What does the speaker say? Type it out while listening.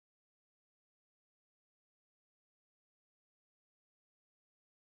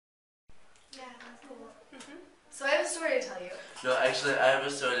Yeah, that's cool. So I have a story to tell you. No, actually, I have a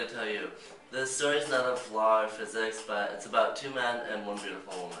story to tell you. This story is not of law or physics, but it's about two men and one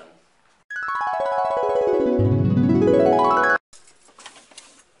beautiful woman.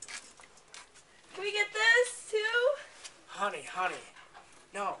 Can we get this too? Honey,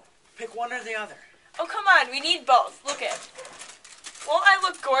 no. Pick one or the other. Oh, come on. We need both. Look it. Won't I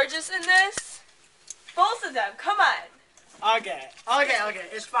look gorgeous in this? Both of them. Come on. Okay.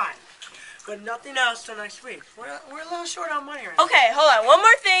 It's fine. But nothing else till next week. We're a little short on money right now. Okay, hold on. One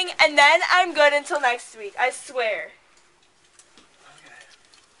more thing, and then I'm good until next week. I swear.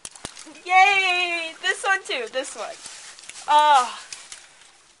 Okay. Yay! This one too. This one. Oh.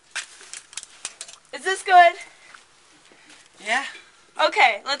 Is this good? Yeah?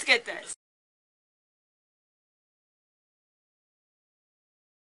 Okay, let's get this.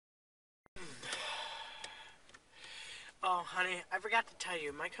 Oh, honey, I forgot to tell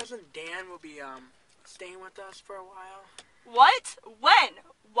you. My cousin Dan will be, staying with us for a while. What? When?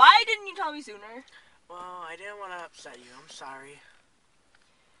 Why didn't you tell me sooner? Well, I didn't want to upset you. I'm sorry.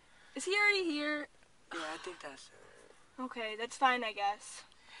 Is he already here? Yeah, I think that's it. Okay, that's fine, I guess.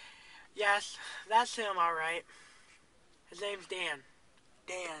 Yes, that's him, all right. His name's Dan.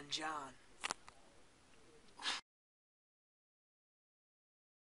 Dan John.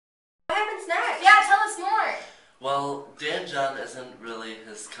 What happens next? Yeah, tell us more. Well, Dan John isn't really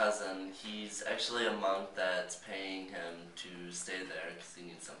his cousin. He's actually a monk that's paying him to stay there because he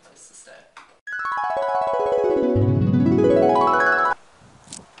needs someplace to stay.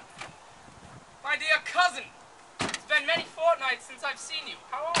 My dear cousin, it's been many fortnights since I've seen you.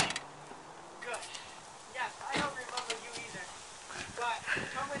 How are you? Good. Yes, I don't remember you either. But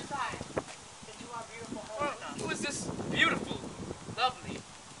come inside into our beautiful home. Well, who is this beautiful, lovely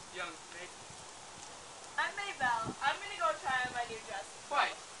young maiden? I'm Maybelle. I'm gonna go try on my new dress.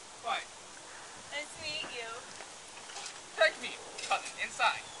 Quite. Nice to meet you. Take me, cousin,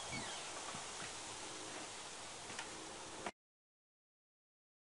 inside.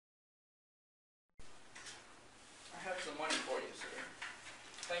 I have some money for you, sir.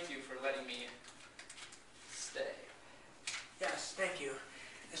 Thank you for letting me stay. Yes, thank you.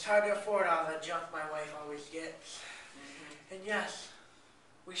 It's hard to afford all the junk my wife always gets. And yes,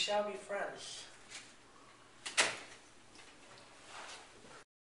 we shall be friends.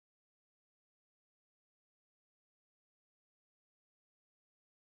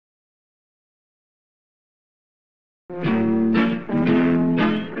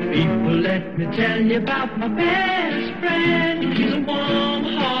 People, let me tell you about my best friend. He's a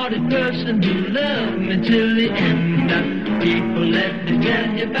warm-hearted person who loved me till the end. People, let me tell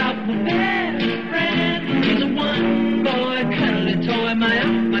you about my best friend. He's a one-boy, cuddly toy, my up,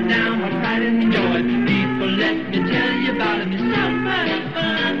 my down, my pride and joy. People, let me tell you about him. He's so much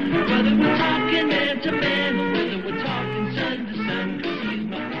fun. Whether we're talking man to man or whether we're talking sun to sun, 'cause he's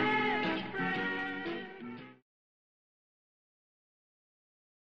my best friend.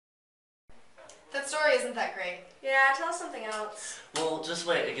 That story isn't that great. Yeah, tell us something else. Well, just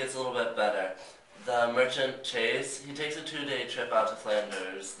wait, it gets a little bit better. The merchant Chase, he takes a 2-day trip out to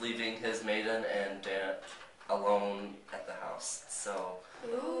Flanders, leaving his maiden and Dan alone at the house. So...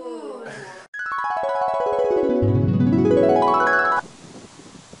 Ooh.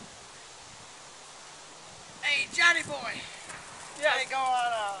 Hey, Johnny boy. Yes. Hey, go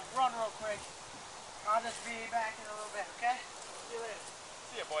on a run real quick. I'll just be back in a little bit, okay? See you later.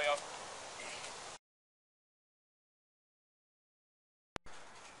 See ya, boyo.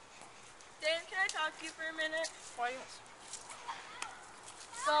 Dan, can I talk to you for a minute? Why, yes.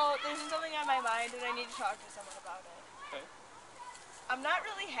 So, there's something on my mind and I need to talk to someone about it. Okay. I'm not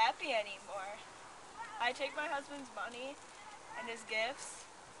really happy anymore. I take my husband's money and his gifts,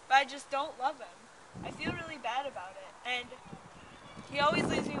 but I just don't love him. I feel really bad about it, and he always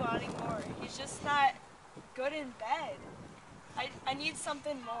leaves me wanting more. He's just not good in bed. I need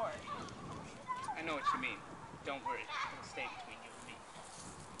something more. I know what you mean. Don't worry. It'll stay between you and me.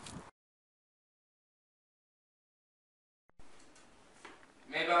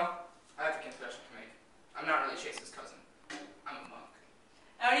 Maybelle, I have a confession to make. I'm not really Chase's cousin. I'm a monk.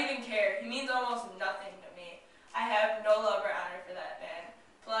 I don't even care. He means almost nothing to me. I have no love or honor for that man.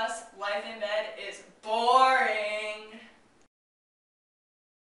 Plus, life in bed is boring.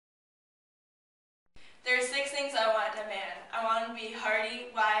 There are 6 things I want in a man. I want him to be hardy,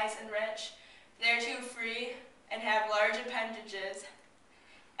 wise, and rich. They're too free and have large appendages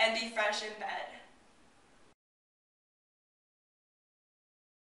and be fresh in bed.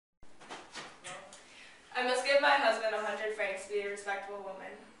 I must give my husband 100 francs to be a respectable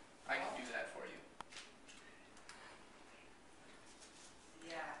woman. I can do that for you.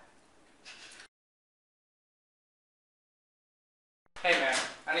 Yeah.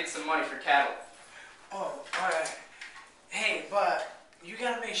 need some money for cattle. Oh, alright. Hey, but you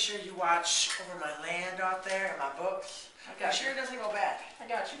gotta make sure you watch over my land out there and my books. Make sure it doesn't go bad. I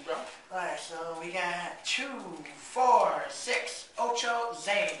got you, bro. Alright, so we got 2, 4, 6, 8,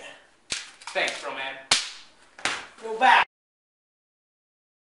 Zayn. Thanks, bro, man. Go back.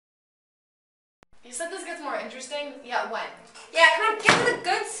 You said this gets more interesting? Yeah, when? Yeah, come on, get to the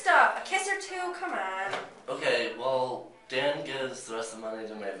good stuff. A kiss or two, come on. Okay, well, Dan gives the rest of the money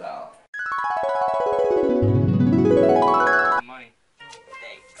to Maybelle. Money.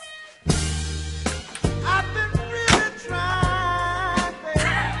 I've been really trying, baby.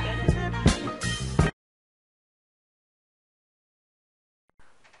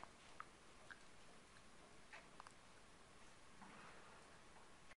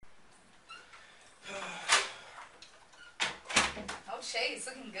 Oh, Chase,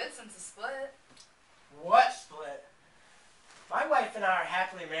 looking good since the split. What split? My wife and I are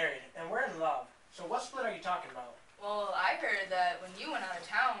happily married, and we're in love. So what split are you talking about? Well, I heard that when you went out of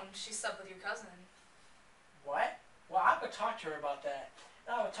town, she slept with your cousin. What? Well, I would talk to her about that.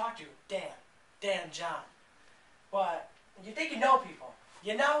 And I would talk to Dan and John. But you think you know people,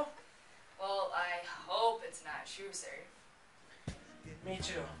 you know? Well, I hope it's not true, sir. Me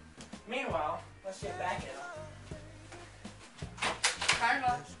too. Meanwhile, let's get back at him.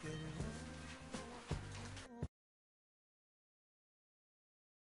 Karma.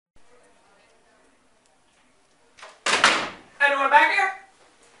 Anyone back here?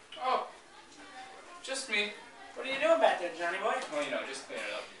 Oh, just me. What are you doing back there, Johnny boy? Well, you know, just clean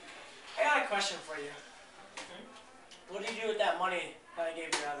it up. I got a question for you. What did you do with that money that I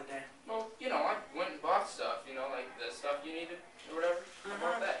gave you the other day? Well, you know, I went and bought stuff, you know, like the stuff you needed or whatever. I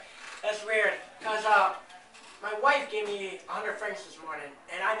bought that. That's weird, because my wife gave me 100 francs this morning,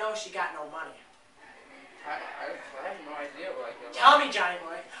 and I know she got no money. I have no idea what I got. Tell me, Johnny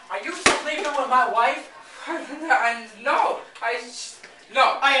boy, are you sleeping with my wife? No. No.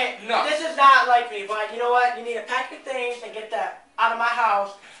 This is not like me, but you know what? You need to pack your things and get that out of my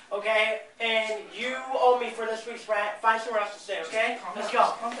house, okay? And you owe me for this week's rent. Find somewhere else to stay, okay? Let's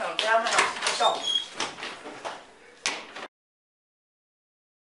go. Calm down. Get out of my house. Let's go.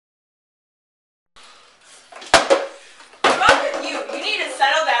 What's wrong with you? You need to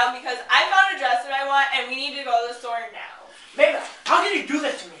settle down because I found a dress that I want and we need to go to the store now. Baby, how can you do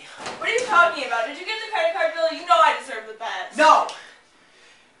this to me? What are you talking about? Did you get the credit card bill? You know I deserve the best. No!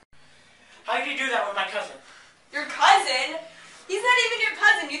 How can you do that with my cousin? Your cousin? He's not even your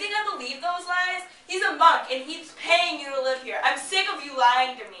cousin. You think I believe those lies? He's a monk and he's paying you to live here. I'm sick of you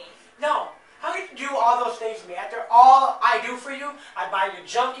lying to me. No. How can you do all those things to me? After all I do for you, I buy your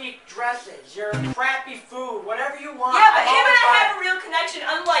junky dresses, your crappy food, whatever you want. Yeah, but him and I have a real connection,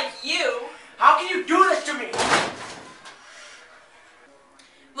 unlike you. How can you do this to me?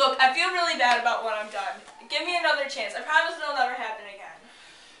 Look, I feel really bad about what I've done. Give me another chance. I promise it'll never happen again.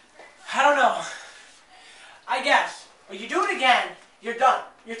 I don't know. I guess. But you do it again, you're done.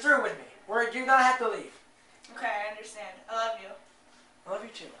 You're through with me. You're gonna have to leave. Okay, I understand. I love you. I love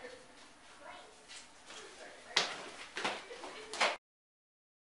you too.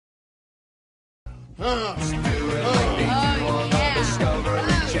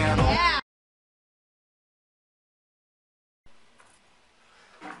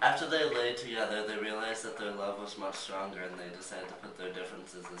 After they lay together, they realized that their love was much stronger and they decided to put their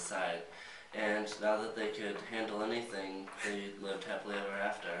differences aside. And now that they could handle anything, they lived happily ever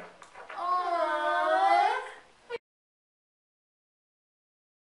after. Aww.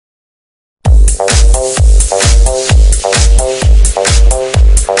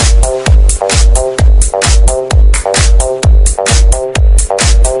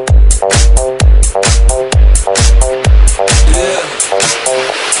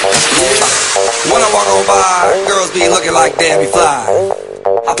 When I walk on by, girls be looking like Debbie Fly.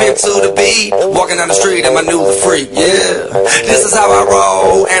 I pimp to the beat, walking down the street and my new the freak, yeah. This is how I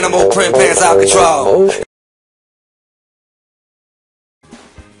roll, animal print pants out control.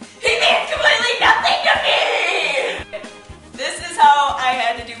 He means completely nothing to me! This is how I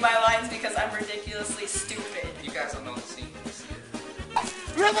had to do my lines because I'm ridiculously stupid. You guys don't know the scene. Is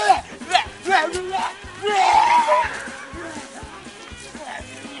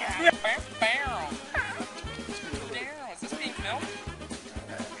this pink milk?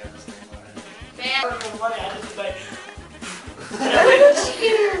 Give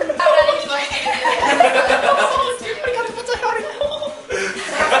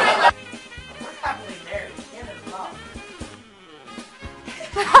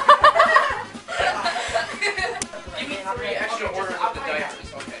me 3 extra orders of the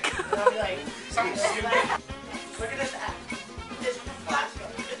diapers, okay? And I'll be like, Something stupid. look at this app. This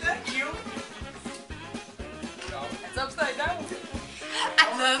plastic.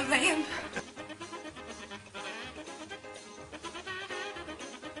 the lamp.